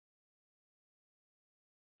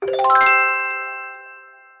こ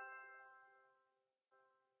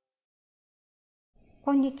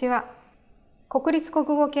んにちは。国立国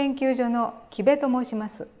語研究所の木部と申しま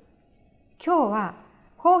す。今日は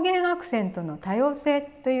方言アクセントの多様性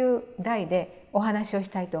という題でお話をし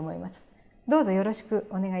たいと思います。どうぞよろしく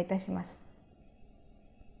お願いいたします。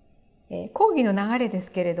講義の流れです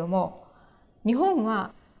けれども、日本は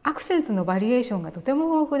アクセントのバリエーションがとて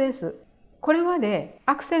も豊富です。これまで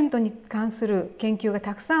アクセントに関する研究が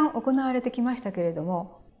たくさん行われてきましたけれど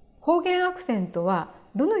も、方言アクセントは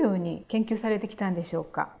どのように研究されてきたんでしょう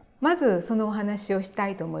か。まずそのお話をした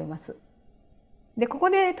いと思います。で、ここ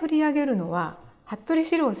で取り上げるのは服部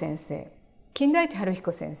四郎先生、金田一春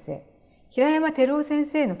彦先生、平山輝男先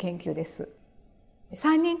生の研究です。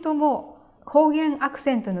3人とも方言アク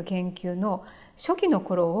セントの研究の初期の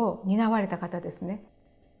頃を担われた方ですね。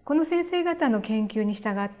この先生方の研究に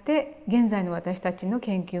従って現在の私たちの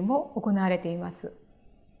研究も行われています。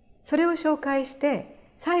それを紹介して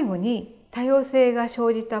最後に多様性が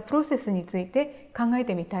生じたプロセスについて考え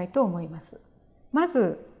てみたいと思います。ま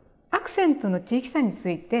ずアクセントの地域差につ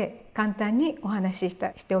いて簡単にお話し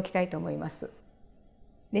しておきたいと思います。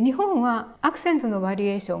で、日本はアクセントのバリ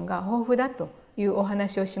エーションが豊富だというお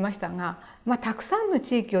話をしましたが、たくさんの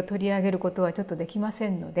地域を取り上げることはちょっとできませ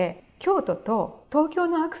んので、京都と東京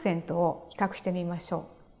のアクセントを比較してみましょ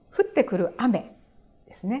う。降ってくる雨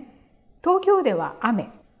ですね。東京では雨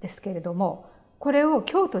ですけれども、これを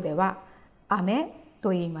京都では雨と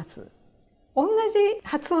言います。同じ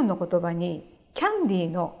発音の言葉にキャンディー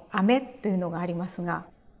の雨というのがありますが、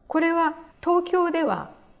これは東京で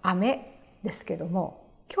は雨ですけども、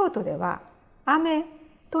京都では雨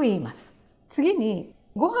と言います。次に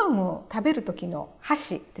ご飯を食べる時の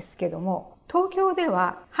箸ですけども、東京で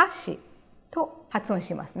は箸と発音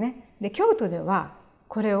しますね。で、京都では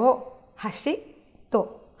これを箸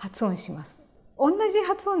と発音します。同じ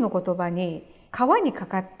発音の言葉に川にか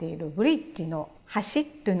かっているブリッジの橋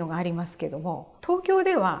というのがありますけども、東京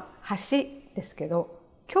では橋ですけど、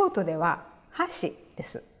京都では橋で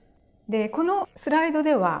す。で、このスライド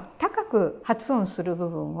では高く発音する部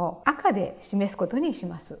分を赤で示すことにし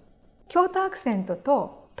ます。京都アクセント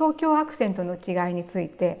と東京アクセントの違いについ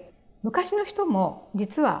て、昔の人も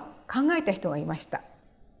実は考えた人がいました。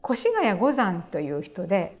越谷五山という人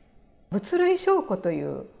で、物類証拠とい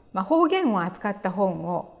う方言を扱った本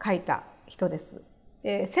を書いた人です。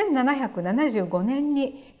1775年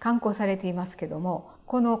に刊行されていますけども、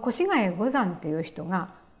この越谷五山という人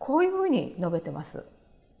がこういうふうに述べてます。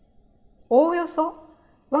おおよそ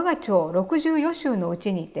我が町64州のう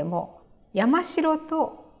ちにいても、山城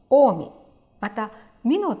と近江、また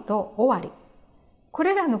美濃と尾張、こ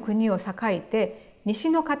れらの国を境て西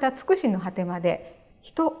の方筑紫の果てまで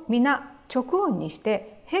人皆直音にし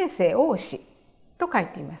て平成王子と書い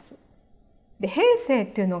ています。で、平成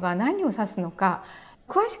っていうのが何を指すのか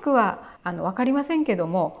詳しくは分かりませんけど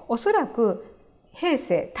も、おそらく平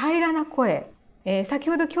成平らな声、先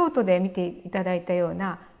ほど京都で見ていただいたよう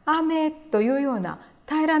な雨というような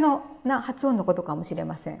平らな発音のことかもしれ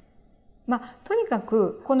ません。とにか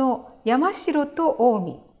くこの山城と近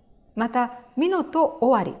江、また美濃と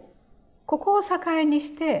尾張、ここを境に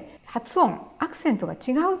して発音アクセントが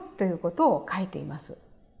違うということを書いています。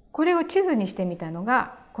これを地図にしてみたの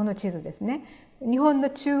がこの地図ですね。日本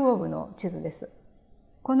の中央部の地図です。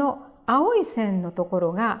この青い線のとこ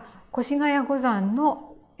ろが越谷五山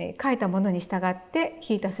の書いたものに従って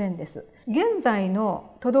引いた線です。現在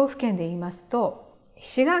の都道府県で言いますと、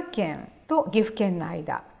滋賀県と岐阜県の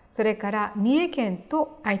間、それから三重県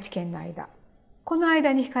と愛知県の間、この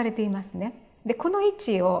間に引かれていますね。で、この位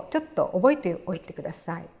置をちょっと覚えておいてくだ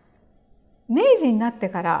さい。明治になって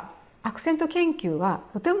からアクセント研究は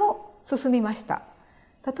とても進みました。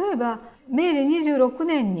例えば明治26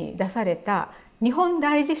年に出された日本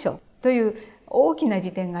大辞書という大きな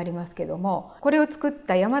辞典がありますけども、これを作っ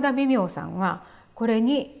た山田微妙さんはこれ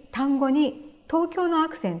に単語に東京のア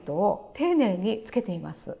クセントを丁寧につけてい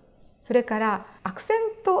ます。それからアクセン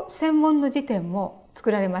ト専門の辞典も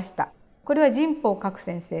作られました。これは神保覚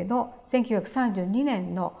先生の1932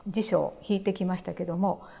年の辞書を引いてきましたけど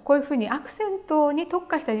も、こういうふうにアクセントに特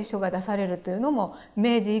化した辞書が出されるというのも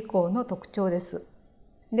明治以降の特徴です。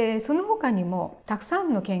で、その他にもたくさ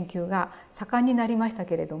んの研究が盛んになりました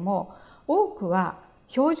けれども、多くは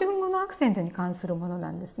標準語のアクセントに関するものな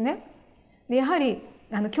んですね。で、やはり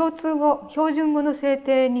共通語、標準語の制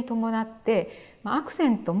定に伴ってアクセ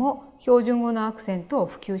ントも標準語のアクセントを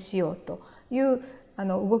普及しようという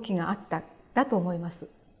動きがあっただと思います。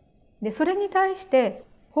で、それに対して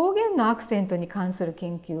方言のアクセントに関する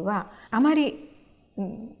研究はあまり、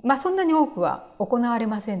そんなに多くは行われ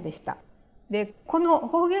ませんでした。でこの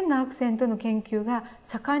方言のアクセントの研究が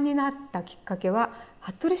盛んになったきっかけは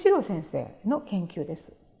服部四郎先生の研究で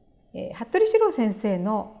す。服部四郎先生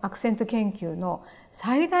のアクセント研究の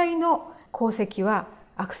最大の功績は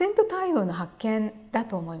アクセント対応の発見だ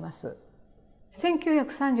と思います。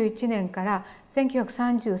1931年から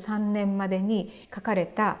1933年までに書かれ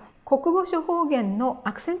た国語書方言の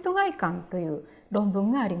アクセント外観という論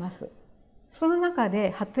文があります。その中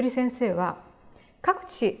で服部先生は各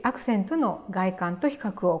地アクセントの外観と比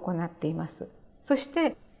較を行っています。そし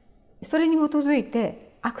てそれに基づい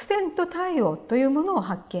てアクセント対応というものを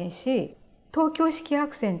発見し、東京式ア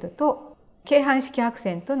クセントと京阪式アク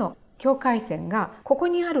セントの境界線がここ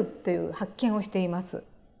にあるという発見をしています。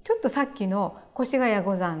ちょっとさっきの越谷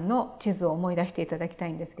五山の地図を思い出していただきた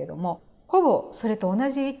いんですけども、ほぼそれと同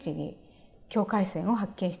じ位置に境界線を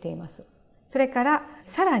発見しています。それから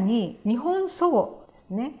さらに日本祖語です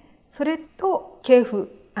ね、それと系譜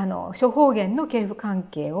諸方言の系譜関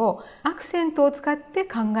係をアクセントを使って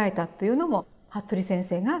考えたというのも服部先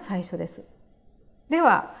生が最初です。で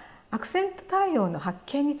はアクセント対応の発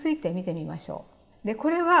見について見てみましょう。でこ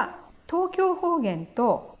れは東京方言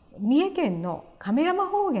と三重県の亀山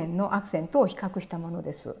方言のアクセントを比較したもの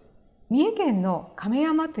です。三重県の亀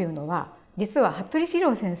山というのは実は服部四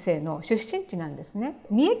郎先生の出身地なんですね。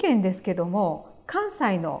三重県ですけども関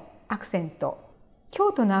西のアクセント、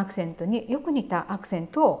京都のアクセントによく似たアクセン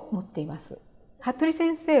トを持っています。服部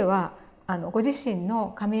先生はご自身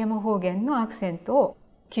の亀山方言のアクセントを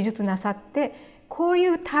記述なさって、こうい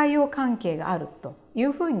う対応関係があるとい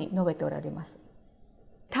うふうに述べておられます。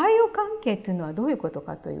対応関係というのはどういうこと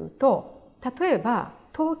かというと、例えば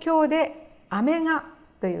東京でアメガ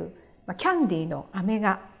というキャンディーのアメ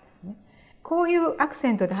ガですね、こういうアクセ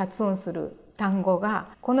ントで発音する単語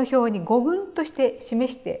がこの表に語群として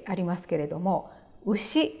示してありますけれども、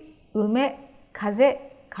牛、梅、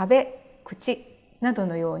風、壁、口など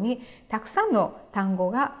のようにたくさんの単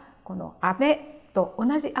語がこのアメと同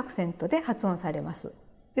じアクセントで発音されます。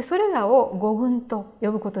でそれらを語群と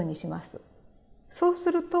呼ぶことにします。そう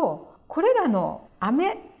するとこれらのア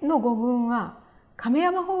メの語群は亀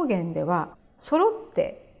山方言では揃っ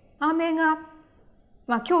てアメが、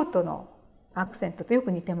京都のアクセントとよ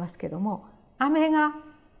く似てますけども、アメが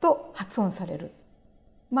と発音される。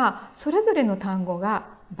それぞれの単語が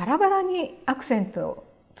バラバラにアクセントを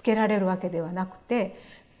つけられるわけではなくて、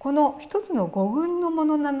この一つの語群のも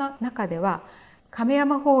のの中では亀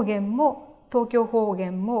山方言も東京方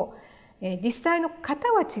言も実際の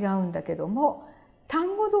型は違うんだけども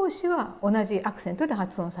単語同士は同じアクセントで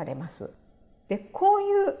発音されます。でこう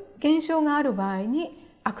いう現象がある場合に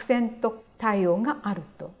アクセント対応がある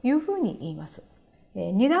というふうに言います。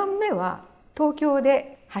2段目は東京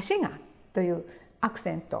で橋がというアク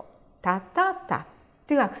セント、タタタ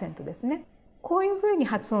というアクセントですね。こういうふうに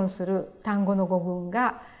発音する単語の語群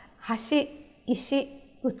が橋、石、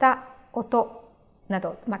歌、音な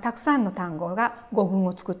ど、たくさんの単語が語群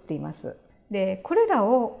を作っています。でこれら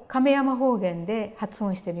を亀山方言で発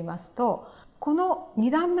音してみますと、この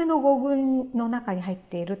2段目の語群の中に入っ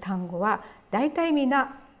ている単語はだいたいみ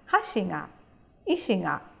な橋が、石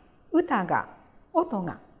が、歌が、音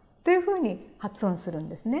がというふうに発音するん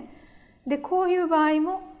ですね。でこういう場合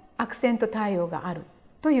もアクセント対応がある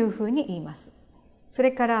というふうに言います。そ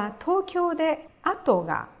れから東京で後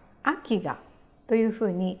が、秋がというふ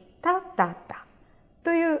うにタタタ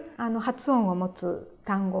という発音を持つ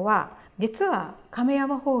単語は実は亀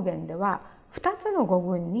山方言では2つの語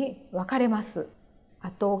群に分かれます。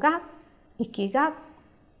後が、息が、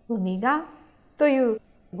海がという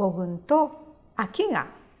語群と秋が、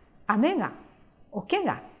雨が、桶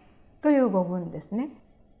がという語群ですね。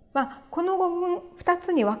この語群2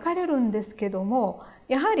つに分かれるんですけども、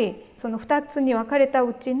やはりその2つに分かれた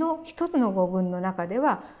うちの1つの語群の中で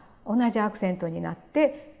は同じアクセントになっ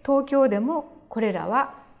て、東京でもこれら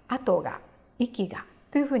は後が、息が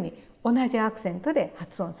というふうに同じアクセントで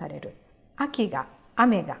発音される。秋が、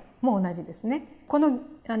雨がも同じですね。この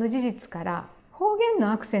事実から方言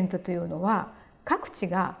のアクセントというのは各地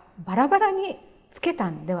がバラバラにつけた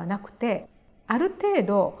んではなくて、ある程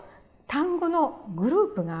度単語のグル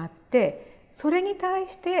ープがあって、それに対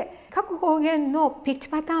して各方言のピッチ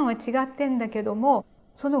パターンは違ってんだけども、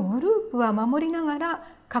そのグループは守りながら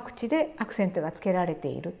各地でアクセントがつけられて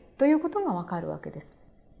いるということがわかるわけです。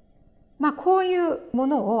こういうも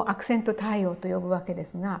のをアクセント対応と呼ぶわけで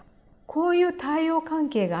すが、こういう対応関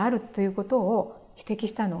係があるということを指摘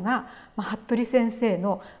したのが、服部先生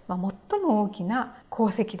の最も大きな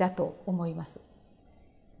功績だと思います。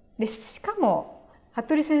でしかも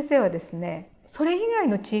服部先生はですね、それ以外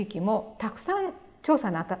の地域もたくさん調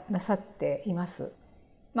査なさっています。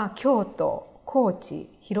京都、高知、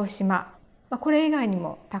広島、これ以外に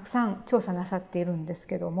もたくさん調査なさっているんです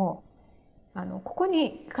けども、ここ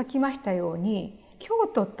に書きましたように京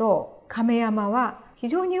都と亀山は非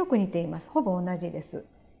常によく似ています。ほぼ同じです。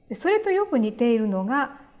それとよく似ているの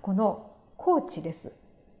がこの高知です。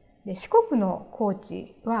四国の高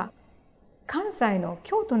知は関西の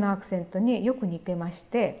京都のアクセントによく似てまし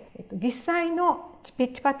て、実際のピ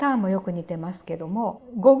ッチパターンもよく似てますけども、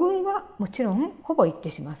語群はもちろんほぼ一致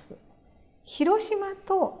します。広島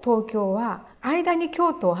と東京は間に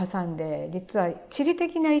京都を挟んで、実は地理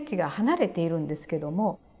的な位置が離れているんですけど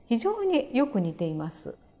も、非常によく似ていま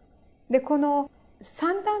す。でこの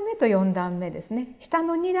3段目と4段目ですね、下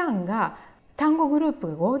の2段が単語グループ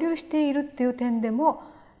が合流しているっていう点でも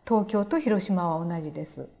東京と広島は同じで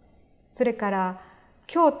す。それから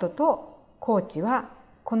京都と高知は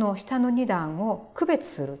この下の2段を区別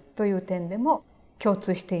するという点でも共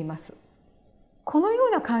通しています。このよ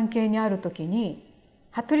うな関係にあるときに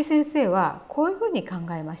服部先生はこういうふうに考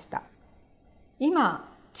えました。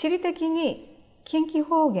今地理的に近畿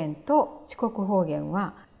方言と四国方言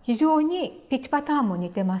は非常にピッチパターンも似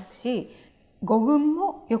てますし、語群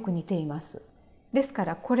もよく似ています。ですか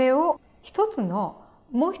らこれを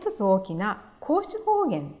もう一つ大きな甲州方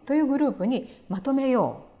言というグループにまとめ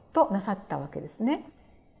ようとなさったわけですね。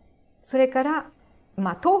それから、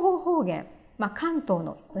東方方言、関東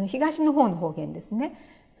の東の方の方言ですね。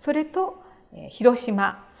それと広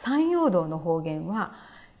島山陽道の方言は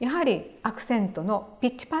やはりアクセントのピ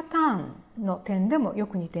ッチパターンの点でもよ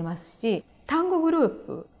く似てますし、単語グルー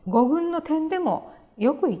プ語群の点でも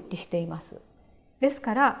よく一致しています。です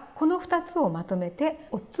からこの2つをまとめて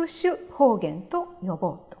オツシュ方言と呼ぼ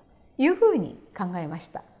うというふうに考えまし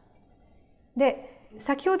た。で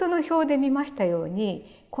先ほどの表で見ましたよう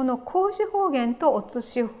に、この甲州方言とオツ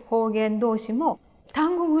シュ方言同士も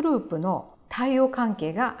単語グループの対応関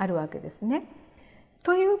係があるわけですね。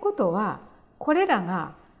ということはこれら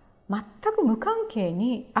が全く無関係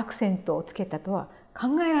にアクセントをつけたとは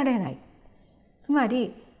考えられない。つま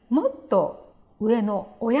りもっと上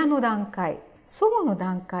の親の段階、祖母の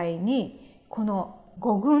段階にこの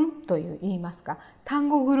語群といいますか単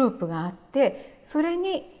語グループがあって、それ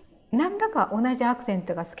に何らか同じアクセン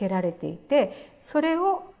トがつけられていて、それ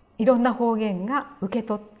をいろんな方言が受け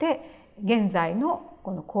取って現在の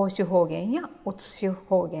この甲州方言やオツシュ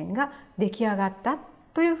方言が出来上がった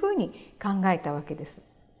というふうに考えたわけです。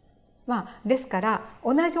ですから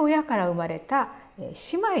同じ親から生まれた姉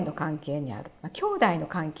妹の関係にある、兄弟の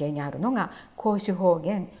関係にあるのが甲州方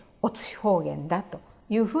言、オツシュ方言だと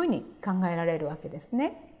いうふうに考えられるわけです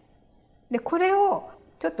ね。でこれを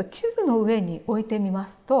ちょっと地図の上に置いてみま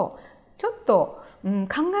すと、ちょっと、考え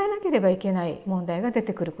なければいけない問題が出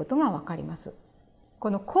てくることがわかります。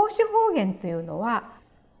この甲州方言というのは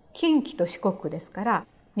近畿と四国ですから、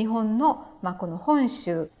日本の、この本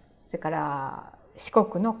州、それから四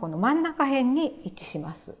国のこの真ん中辺に位置し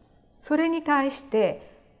ます。それに対し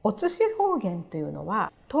てオツシュ方言というの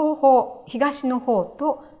は東方、東の方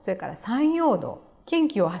とそれから山陽道、近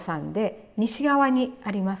畿を挟んで西側に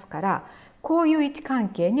ありますから、こういう位置関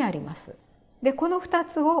係にあります。でこの2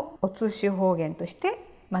つをオツシュ方言として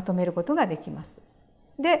まとめることができます。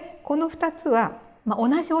でこの2つは、同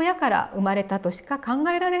じ親から生まれたとしか考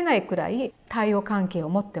えられないくらい対応関係を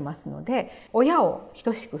持ってますので、親を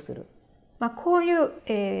等しくする、こういう、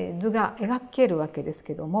図が描けるわけです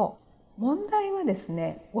けども、問題はです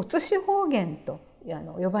ね、オツシュ方言と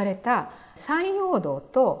呼ばれた山陽道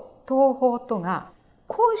と東方とが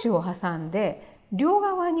甲州を挟んで両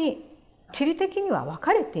側に地理的には分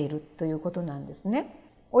かれているということなんですね。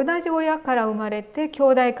同じ親から生まれて兄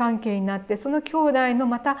弟関係になって、その兄弟の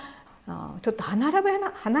またちょっと離れ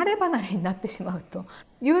離れになってしまうと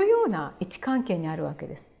いうような位置関係にあるわけ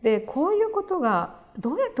です。でこういうことが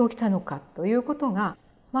どうやって起きたのかということが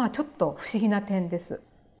ちょっと不思議な点です。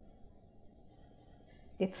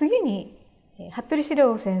で次に服部四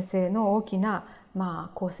郎先生の大きな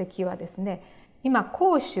功績はですね、今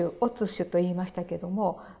甲州、オツシュと言いましたけど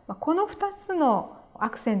も、この2つのア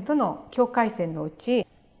クセントの境界線のうち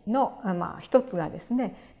の一つがです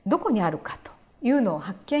ね、どこにあるかというのを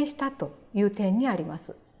発見したという点にありま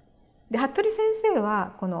す。で服部先生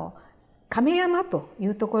はこの亀山とい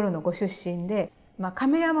うところのご出身で、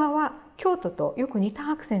亀山は京都とよく似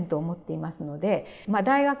たアクセントを持っていますので、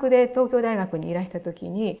大学で東京大学にいらした時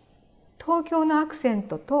に東京のアクセン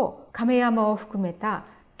トと亀山を含めた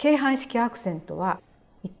京阪式アクセントは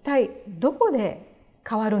一体どこで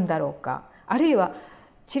変わるんだろうか、あるいは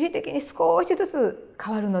地理的に少しずつ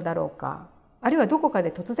変わるのだろうか、あるいはどこか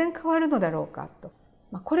で突然変わるのだろうかと、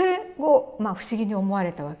これを不思議に思わ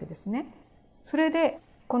れたわけですね。それで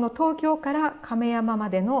この東京から亀山ま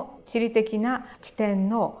での地理的な地点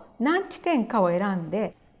の何地点かを選ん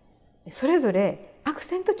でそれぞれアク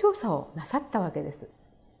セント調査をなさったわけです。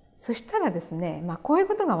そしたらですね、こういう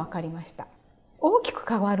ことが分かりました。大きく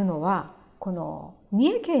変わるのはこの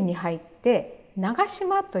三重県に入って長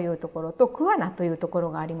島というところと桑名というとこ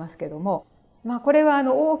ろがありますけども、これは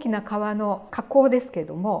大きな川の河口ですけ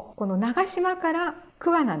ども、この長島から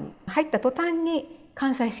桑名に入った途端に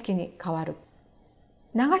関西式に変わる。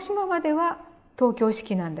長島までは東京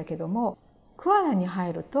式なんだけども、桑名に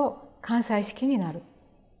入ると関西式になる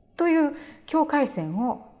という境界線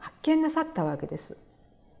を発見なさったわけです。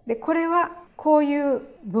でこれはこういう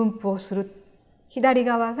分布をする。左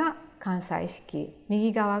側が関西式、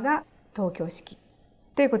右側が東京式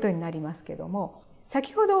ということになりますけども、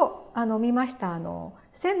先ほど見ました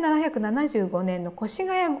1775年の越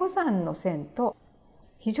谷五山の線と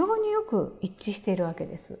非常によく一致しているわけ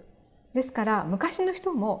です。ですから昔の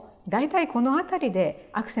人もだいたいこの辺りで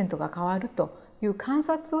アクセントが変わるという観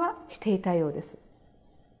察はしていたようです。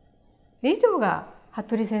以上が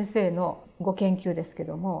服部先生のご研究ですけ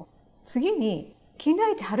ども、次に金田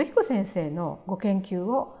一春彦先生のご研究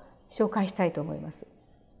を紹介したいと思います。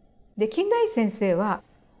で金田一先生は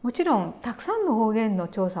もちろんたくさんの方言の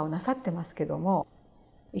調査をなさってますけども、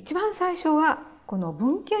一番最初はこの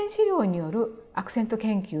文献資料によるアクセント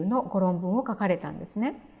研究のご論文を書かれたんです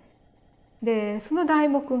ね。でその題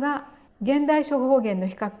目が現代諸方言の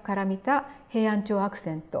比較から見た平安朝アク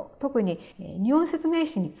セント、特に日本説明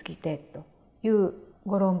詩につきてという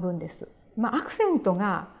ご論文です。アクセント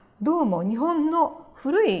がどうも日本の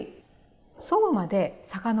古い祖母まで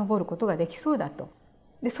遡ることができそうだと。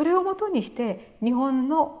でそれをもとにして日本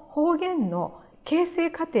の方言の形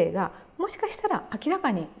成過程がもしかしたら明ら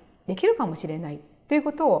かにできるかもしれないという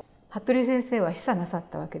ことを服部先生は示唆なさっ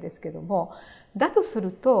たわけですけども、だとす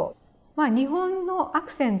ると、日本のア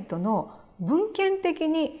クセントの文献的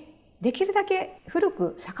にできるだけ古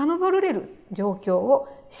く遡れる状況を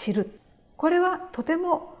知る、これはとて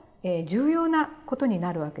も重要なことに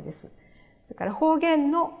なるわけです。それから方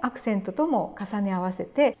言のアクセントとも重ね合わせ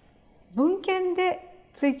て文献で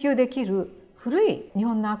追求できる古い日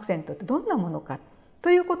本のアクセントってどんなものか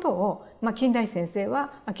ということを、金田一先生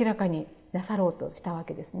は明らかになさろうとしたわ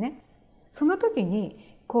けですね。その時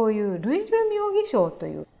にこういう類従名義称と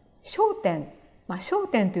いう小点、小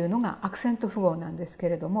点というのがアクセント符号なんですけ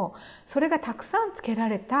れども、それがたくさん付けら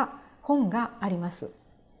れた本があります。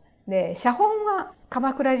で写本は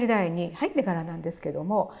鎌倉時代に入ってからなんですけど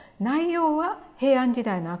も、内容は平安時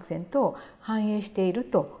代のアクセントを反映している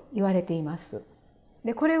と言われています。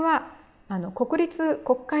でこれは国立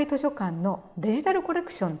国会図書館のデジタルコレ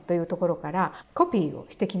クションというところからコピーを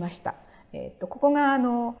してきました。ここが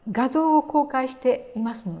画像を公開してい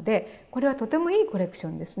ますので、これはとてもいいコレクショ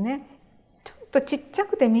ンですね。ちょっとちっちゃ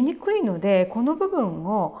くて見にくいのでこの部分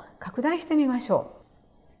を拡大してみましょ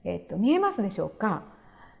う。見えますでしょうか。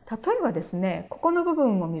例えばですね、ここの部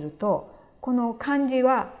分を見るとこの漢字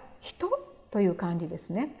は人という漢字です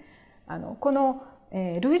ね。この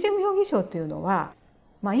類似名義称というのは、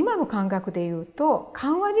今の感覚でいうと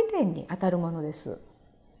漢和辞典にあたるものです。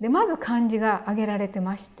でまず漢字が挙げられて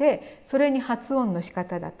まして、それに発音の仕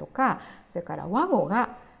方だとか、それから和語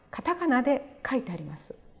がカタカナで書いてありま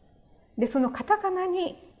す。でそのカタカナ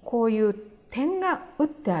にこういう点が打っ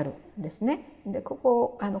てあるんですね。で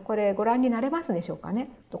これご覧になれますでしょうかね。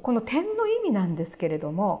この点の意味なんですけれ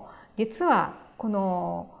ども、実はこ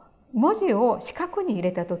の文字を四角に入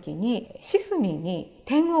れた時に四隅に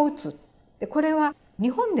点を打つ。でこれは日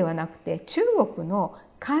本ではなくて中国の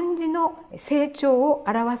漢字の成長を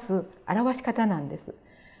表し方なんです。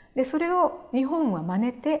でそれを日本は真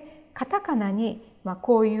似てカタカナに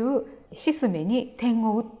こういう四隅に点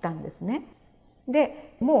を打ったんですね。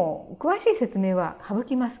でもう詳しい説明は省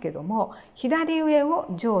きますけども、左上を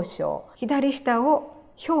上昇、左下を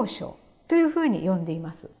表彰というふうに呼んでい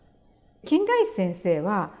ます。金田一先生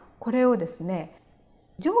はこれをですね、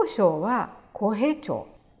上昇は公平帳、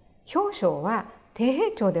表彰は低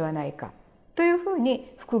平帳ではないかというふう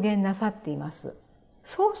に復元なさっています。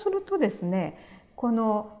そうするとですね、こ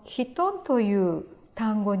の人という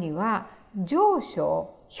単語には上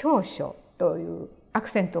昇、表彰というアク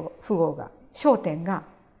セント符号が小点が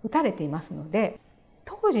打たれていますので、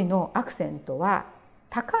当時のアクセントは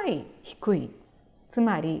高い低い、つ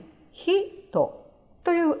まり人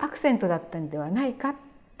というアクセントだったのではないか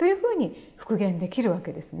というふうに復元できるわ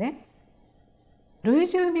けですね。類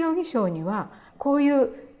従名義称にはこういう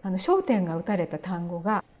小点が打たれた単語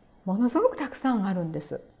がものすごくたくさんあるんで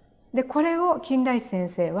す。でこれを金田一先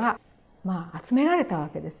生は集められたわ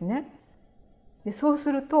けですね。でそう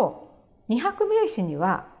すると二拍名詞に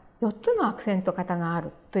は4つのアクセント型があ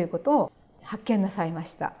るということを発見なさいま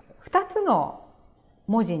した。2つの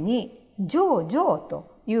文字にジョージョー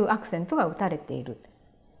というアクセントが打たれている。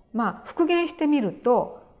復元してみる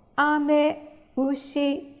と雨、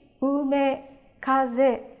牛、梅、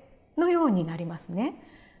風のようになりますね。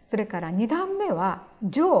それから2段目は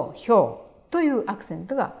上氷というアクセン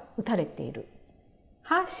トが打たれている。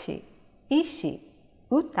橋、石、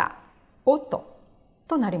歌、音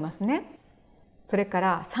となりますね。それか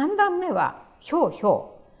ら3段目はひょうひ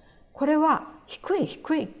ょう。これは低い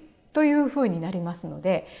低いというふうになりますの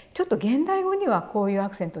で、ちょっと現代語にはこういうア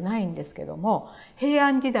クセントないんですけども、平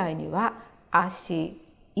安時代には足、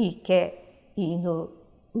池、犬、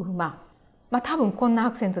馬、多分こんな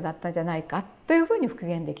アクセントだったんじゃないかというふうに復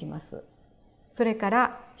元できます。それか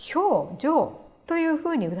ら表情というふ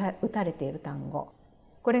うに打たれている単語、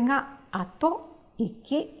これが後、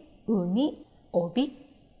息、海、帯、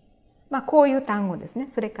こういう単語ですね。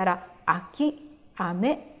それから秋、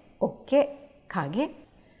雨、桶、影、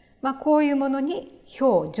こういうものに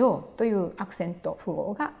表情というアクセント符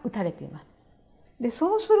号が打たれています。で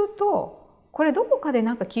そうするとこれどこかで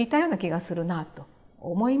聞いたような気がするなと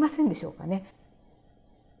思いませんでしょうかね。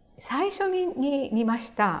最初に見ま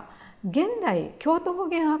した現代京都方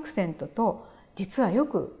言アクセントと実はよ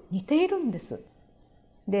く似ているんです。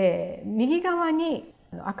で右側に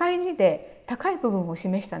赤い字で高い部分を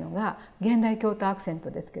示したのが現代京都アクセン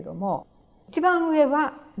トですけども、一番上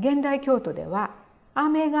は現代京都では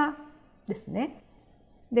雨がですね。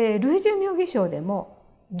で類似名義称でも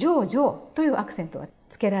上々というアクセントが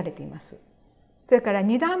付けられています。それから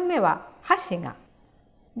2段目は橋が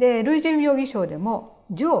で類似名義称でも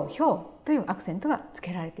上氷というアクセントが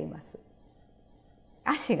付けられています。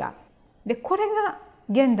足がでこれが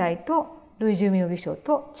現代と類似名義称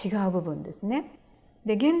と違う部分ですね。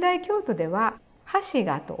で現代京都では橋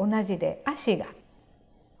がと同じで足が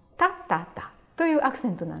たったたというアクセ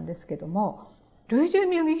ントなんですけども、類似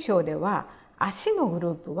名義称では足のグ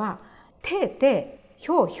ループはててひ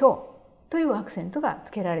ょうひょうというアクセントが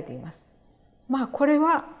付けられています。これ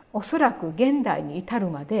はおそらく現代に至る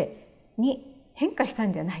までに変化した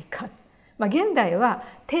んじゃないか。現代は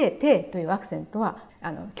ててというアクセントは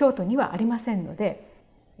京都にはありませんので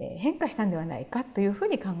変化したんではないかというふう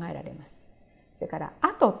に考えられます。それから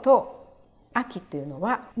後と秋というの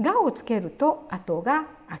はがをつけると後が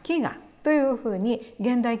秋がというふうに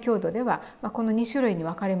現代京都ではこの2種類に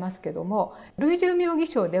分かれますけども、類似名義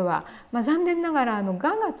称では残念ながらが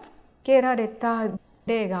がつけられた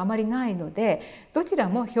例があまりないので、どちら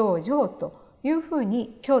も表情というふう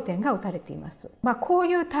に焦点が打たれています。こう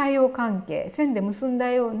いう対応関係、線で結ん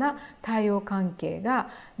だような対応関係が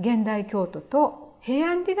現代京都と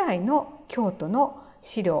平安時代の京都の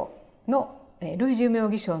資料の類似名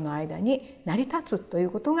義称の間に成り立つとい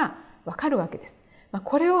うことがわかるわけです。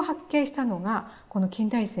これを発見したのがこの金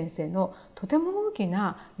田一先生のとても大き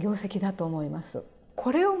な業績だと思います。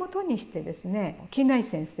これをもとにしてですね、金田一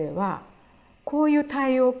先生はこういう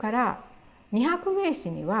対応から二拍名詞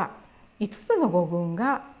には5つの語群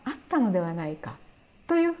があったのではないか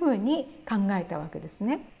というふうに考えたわけです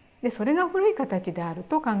ね。でそれが古い形である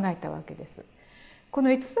と考えたわけです。こ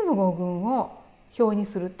の5つの語群を表に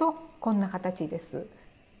するとこんな形です。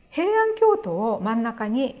平安京都を真ん中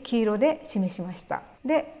に黄色で示しました。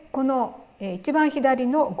でこの一番左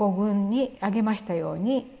の語群に挙げましたよう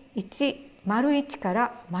に1か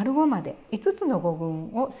ら5まで5つの語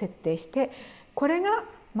群を設定して、これが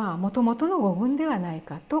もともとの語群ではない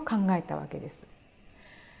かと考えたわけです。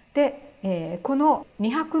でこの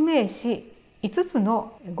二拍名詞5つ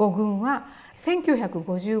の語群は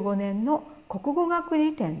1955年の国語学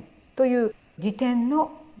辞典という辞典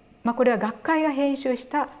のこれは学会が編集し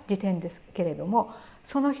た辞典ですけれども、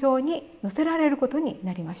その表に載せられることに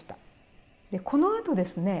なりました。でこの後で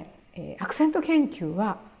すね、アクセント研究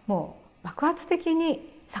はもう爆発的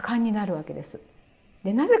に盛んになるわけです。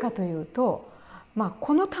でなぜかというと、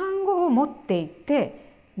この単語を持っていっ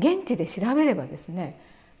て現地で調べればですね、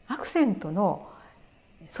アクセントの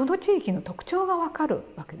その地域の特徴がわかる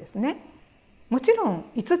わけですね。もちろん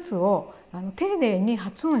5つを丁寧に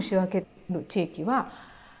発音し分ける地域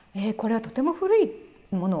はこれはとても古い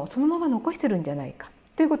ものをそのまま残してるんじゃないか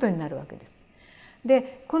ということになるわけです。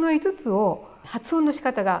でこの5つを発音の仕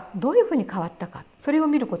方がどういうふうに変わったか、それを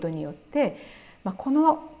見ることによってこ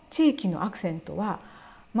の地域のアクセントは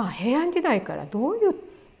平安時代からどういう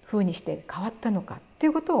ふうにして変わったのかとい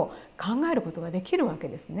うことを考えることができるわけ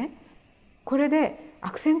ですね。これで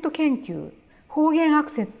アクセント研究、方言ア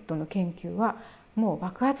クセントの研究はもう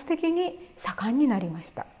爆発的に盛んになりま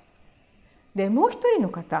した。でもう一人の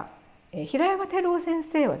方、平山輝男先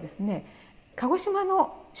生はですね、鹿児島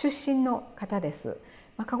の出身の方です。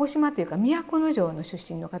鹿児島というか都城の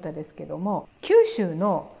出身の方ですけども、九州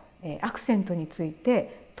のアクセントについ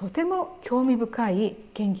てとても興味深い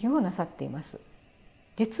研究をなさっています。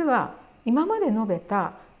実は今まで述べ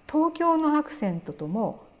た東京のアクセントと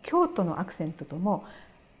も京都のアクセントとも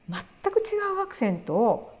全く違うアクセント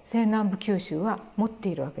を西南部九州は持って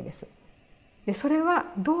いるわけです。でそれは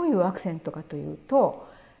どういうアクセントかというと、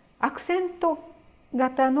アクセント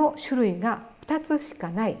型の種類が2つしか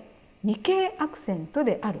ない二形アクセント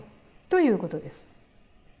であるということです。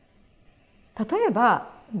例えば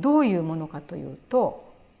どういうものかという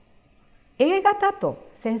と、A 型と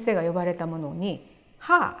先生が呼ばれたものに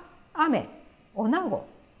は、雨、おなご、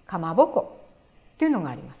かまぼこというの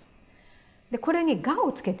があります。でこれにが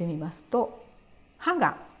をつけてみますと、は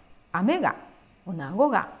が、雨が、おなご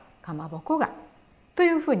が、かまぼこがと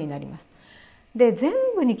いうふうになります。で全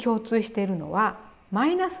部に共通しているのは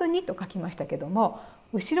-2と書きましたけども、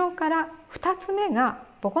後ろから2つ目が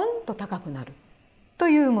ポコンと高くなると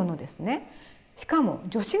いうものですね。しかも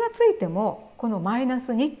助詞がついてもこの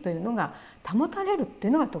-2というのが保たれるってい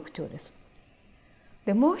うのが特徴です。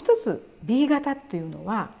でもう一つ B 型というの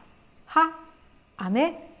はは、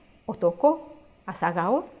雨、男、朝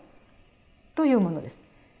顔というものです。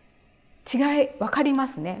違い分かりま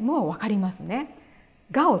すね。もう分かりますね。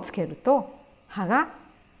がをつけるとはが、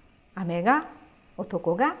雨が、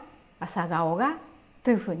男が、朝顔が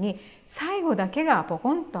というふうに最後だけがポ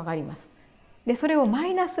コンと上がります。でそれを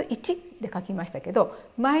-1で書きましたけど、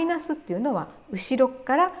マイナスっていうのは後ろ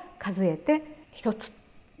から数えて1つ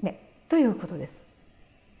目ということです。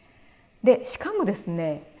でしかもです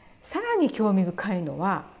ね、さらに興味深いの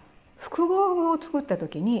は複合語を作った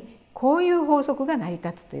時にこういう法則が成り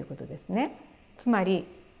立つということですね。つまり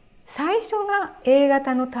最初が A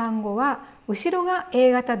型の単語は後ろが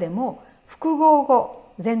A 型でも複合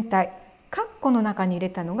語全体、括弧の中に入れ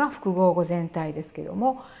たのが複合語全体ですけど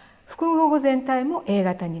も、複合語全体も A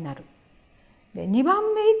型になる。で2番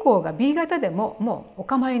目以降が B 型でももうお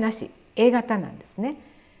構いなし A 型なんですね。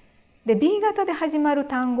で B 型で始まる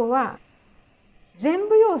単語は全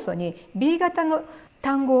部要素に B 型の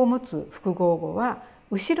単語を持つ複合語は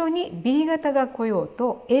後ろに B 型が来よう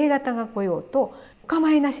と A 型が来ようとお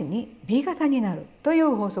構いなしに B 型になるとい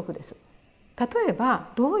う法則です。例えば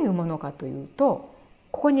どういうものかというと、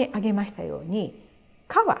ここに挙げましたように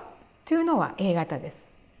川というのは A 型です。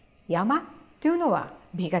山というのは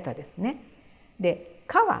B 型ですね。で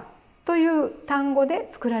川という単語で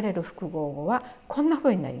作られる複合語はこんなふ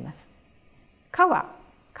うになります。川、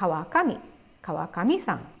川上、川上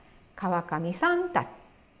さん、川上さんた。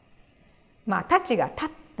たちがた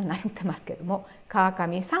となってますけども、川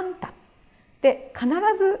上さんたで必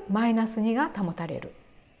ず-2が保たれる。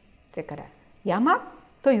それから山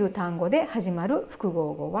という単語で始まる複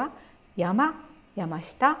合語は山、山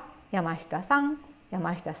下、山下さん、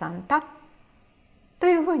山下さんたと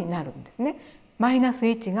いうふうになるんですね。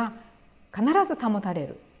-1が必ず保たれ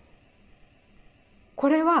る。こ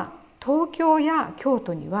れは東京や京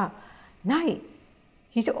都にはない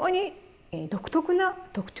非常に独特な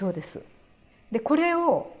特徴です。でこれ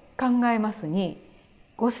を考えますに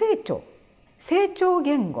語成長、成長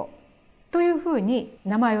言語というふうに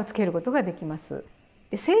名前をつけることができます。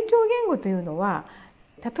で成長言語というのは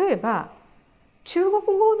例えば中国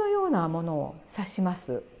語のようなものを指しま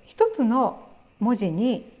す。一つの文字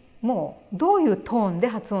にもうどういうトーンで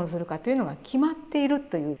発音するかというのが決まっている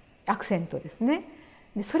というアクセントですね。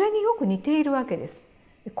でそれによく似ているわけです。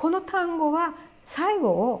この単語は最後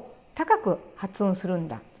を高く発音するん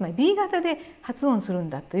だ、つまり B 型で発音するん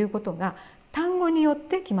だということが単語によっ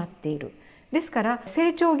て決まっている。ですから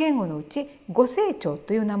成長言語のうち語成長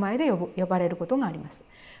という名前で呼ばれることがあります。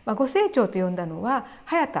語成長と呼んだのは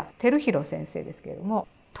早田照弘先生ですけれども、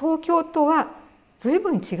東京とは随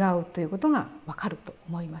分違うということがわかると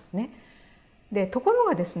思いますね。でところ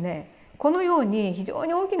がですね、このように非常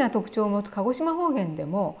に大きな特徴を持つ鹿児島方言で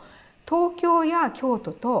も東京や京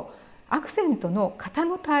都とアクセントの型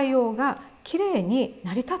の対応がきれいに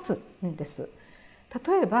成り立つんです。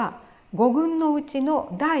例えば語群のうち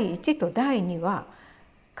の第1と第2は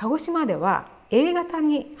鹿児島では A 型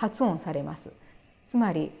に発音されます。つ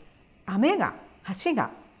まり雨が橋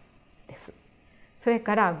がです。それ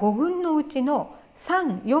から語群のうちの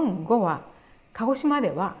3、4、5は鹿児島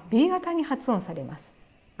では B 型に発音されます。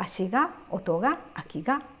足が、音が、秋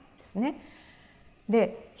がですね。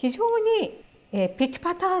で非常にピッチ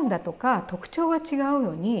パターンだとか特徴が違う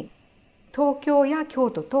のに東京や京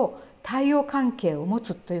都と対応関係を持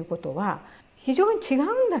つということは非常に違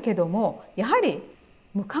うんだけども、やはり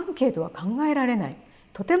無関係とは考えられない、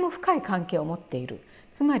とても深い関係を持っている。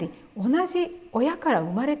つまり同じ親から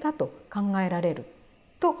生まれたと考えられる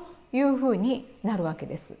というふうになるわけ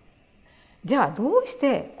です。じゃあどうし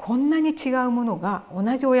てこんなに違うものが同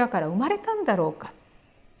じ親から生まれたんだろうか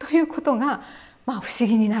ということが不思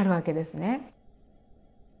議になるわけですね。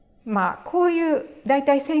こういうだい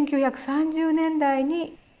たい1930年代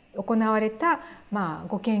に行われた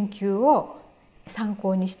ご研究を参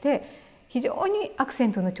考にして非常にアクセ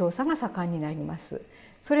ントの調査が盛んになります。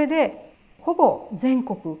それでほぼ全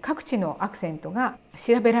国各地のアクセントが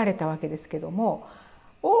調べられたわけですけども、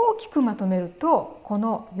大きくまとめるとこ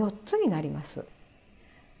の4つになります。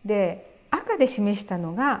で、赤で示した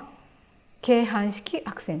のが京阪式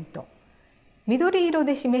アクセント、緑色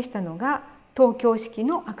で示したのが東京式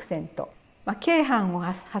のアクセント、京阪を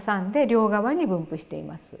挟んで両側に分布してい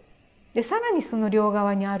ます。で、さらにその両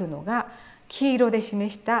側にあるのが黄色で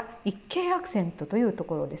示した一形アクセントというと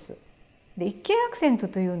ころです。で、一形アクセント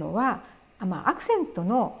というのは、アクセント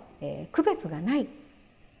の区別がない、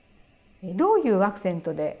どういうアクセン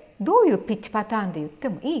トでどういうピッチパターンで言って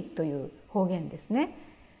もいいという方言ですね。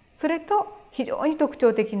それと非常に特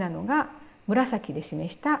徴的なのが紫で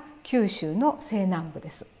示した九州の西南部で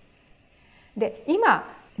す。で、今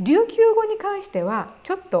琉球語に関しては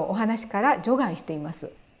ちょっとお話から除外しています。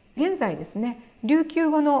現在ですね、琉球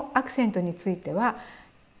語のアクセントについては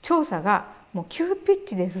調査がもう急ピッ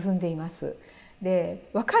チで進んでいます。で、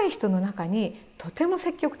若い人の中にとても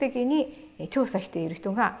積極的に調査している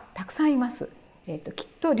人がたくさんいます。きっ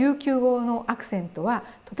と琉球語のアクセントは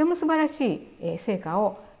とても素晴らしい成果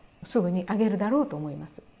をすぐに上げるだろうと思いま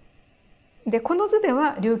す。で、この図で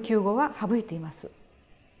は琉球語は省いています。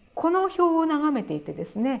この表を眺めていてで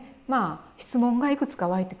すね、質問がいくつか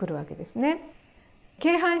湧いてくるわけですね。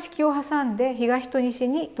京阪式を挟んで東と西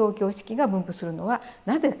に東京式が分布するのは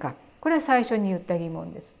なぜか。これは最初に言った疑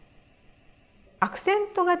問です。アクセン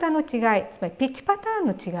ト型の違い、つまりピッチパターン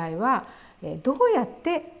の違いはどうやっ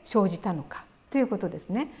て生じたのかということです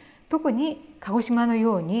ね。特に鹿児島の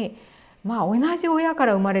ように同じ親か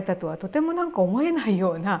ら生まれたとはとても思えない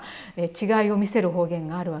ような違いを見せる方言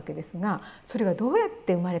があるわけですが、それがどうやっ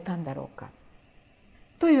て生まれたんだろうか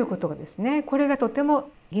ということがですね、これがとても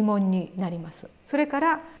疑問になります。それか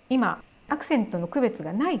ら今アクセントの区別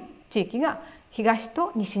がない地域が東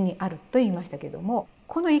と西にあると言いましたけれども、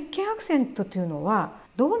この一形アクセントというのは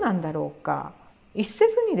どうなんだろうか。一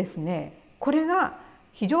説にですね、これが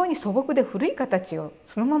非常に素朴で古い形を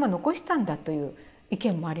そのまま残したんだという意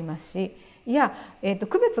見もありますし、いや、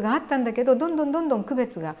区別があったんだけどどんどん区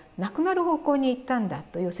別がなくなる方向に行ったんだ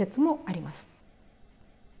という説もあります。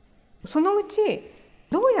そのうち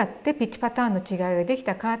どうやってピッチパターンの違いができ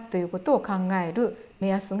たかということを考える目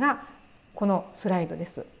安がこのスライドで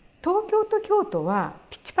す。東京と京都は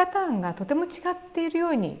ピッチパターンがとても違っているよ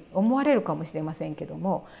うに思われるかもしれませんけど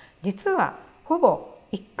も、実はほぼ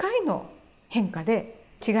1回の変化で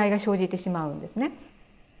違いが生じてしまうんですね。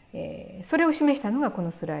それを示したのがこ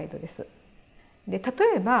のスライドです。で、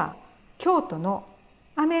例えば京都の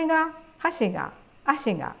雨が、橋が、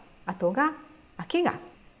足が、後が、秋が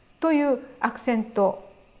というアクセン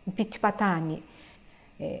トピッチパターンに、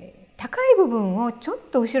高い部分をちょっ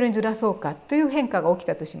と後ろにずらそうかという変化が起き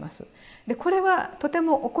たとします。で、これはとて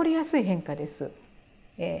も起こりやすい変化です。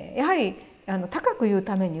やはり高く言う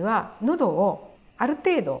ためには喉をある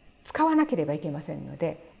程度使わなければいけませんの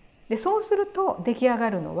で、そうすると出来上が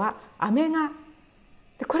るのは雨が、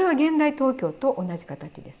これは現代東京と同じ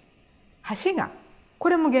形です。橋が、こ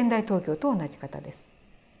れも現代東京と同じ形です。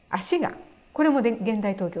足が、これも現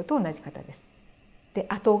代東京と同じ形です。で、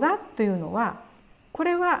後がというのはこ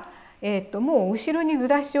れは、もう後ろにず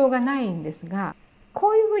らしようがないんですが、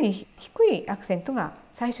こういうふうに低いアクセントが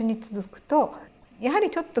最初に続くとやはり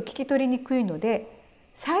ちょっと聞き取りにくいので、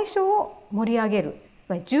最初を盛り上げる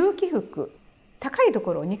重起伏、高いと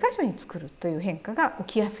ころを2箇所に作るという変化が起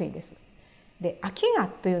きやすいです。で、秋が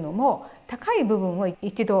というのも高い部分を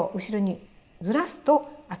一度後ろにずらすと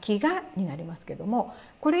秋がになりますけども、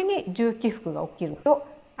これに重起伏が起きると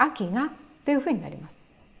秋がというふうになります。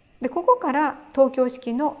で、ここから東京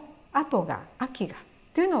式の後が秋が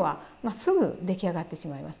というのは、すぐ出来上がってし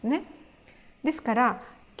まいますね。ですから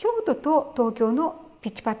京都と東京のピ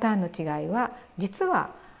ッチパターンの違いは実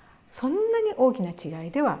はそんなに大きな違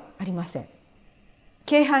いではありません。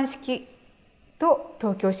京阪式と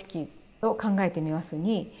東京式を考えてみます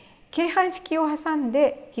に、京阪式を挟ん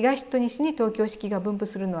で東と西に東京式が分布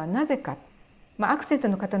するのはなぜか、アクセント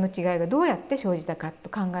の型の違いがどうやって生じたかと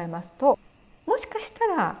考えますと、もしかした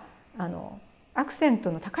らアクセン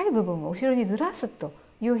トの高い部分を後ろにずらすと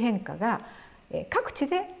いう変化が各地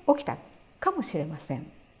で起きたかもしれません。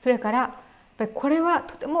それからやっぱりこれは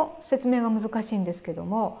とても説明が難しいんですけど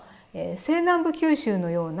も、西南部九州の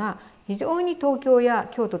ような非常に東京や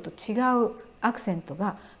京都と違うアクセント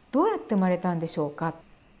がどうやって生まれたんでしょうか。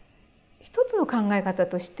一つの考え方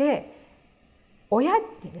として親っ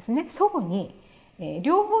てですね、祖母に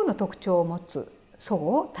両方の特徴を持つ祖母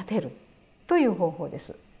を立てるという方法で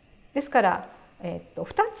す。ですから、2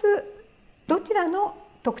つどちらの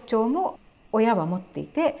特徴も親は持ってい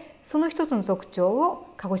て、その一つの特徴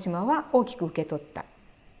を鹿児島は大きく受け取った、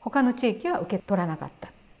他の地域は受け取らなかった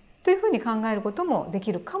というふうに考えることもで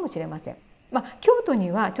きるかもしれません。京都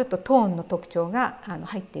にはちょっとトーンの特徴が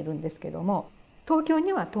入っているんですけども、東京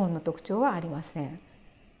にはトーンの特徴はありません。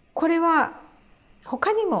これは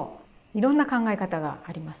他にもいろんな考え方が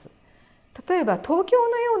あります。例えば東京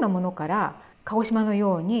のようなものから鹿児島の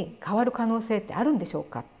ように変わる可能性ってあるんでしょう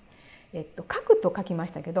か。書くと書きま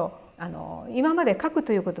したけど、今まで書く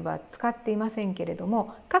という言葉は使っていませんけれど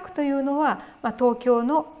も、書くというのは、東京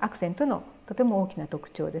のアクセントのとても大きな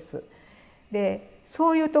特徴です。で、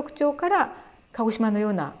そういう特徴から鹿児島のよ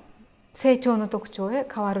うな成長の特徴へ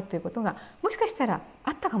変わるということがもしかしたら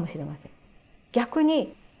あったかもしれません。逆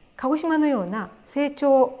に鹿児島のような成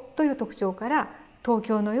長という特徴から東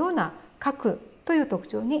京のような書くという特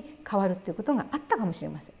徴に変わるということがあったかもしれ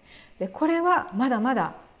ません。で、これはまだま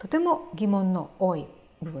だとても疑問の多い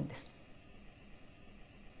部分です。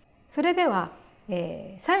それでは、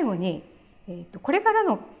最後に、これから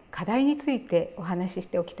の課題についてお話しし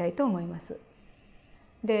ておきたいと思います。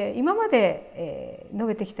で、今まで、述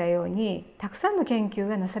べてきたようにたくさんの研究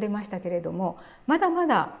がなされましたけれども、まだま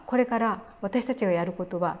だこれから私たちがやるこ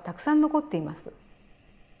とはたくさん残っています。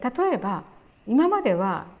例えば今まで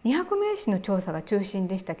は200名詞の調査が中心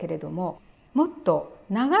でしたけれども、もっと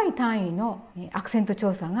長い単位のアクセント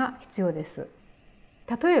調査が必要です。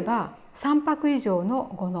例えば3拍以上の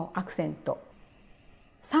語のアクセント、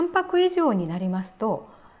3拍以上になりますと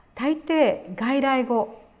大抵外来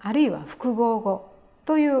語あるいは複合語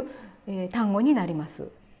という単語になります。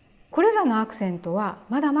これらのアクセントは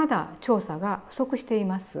まだまだ調査が不足してい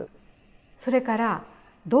ます。それから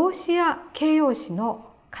動詞や形容詞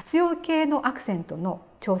の活用形のアクセントの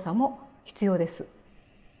調査も必要です。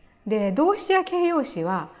で、動詞や形容詞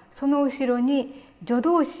はその後ろに助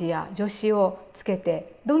動詞や助詞をつけ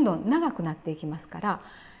てどんどん長くなっていきますから、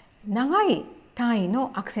長い単位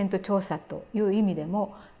のアクセント調査という意味で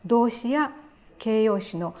も動詞や形容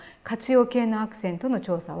詞の活用形のアクセントの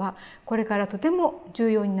調査はこれからとても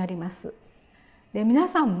重要になります。で、皆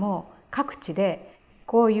さんも各地で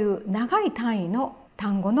こういう長い単位の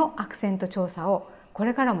単語のアクセント調査をこ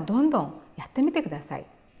れからもどんどんやってみてください。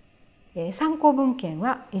参考文献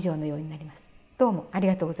は以上のようになります。どうもあり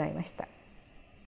がとうございました。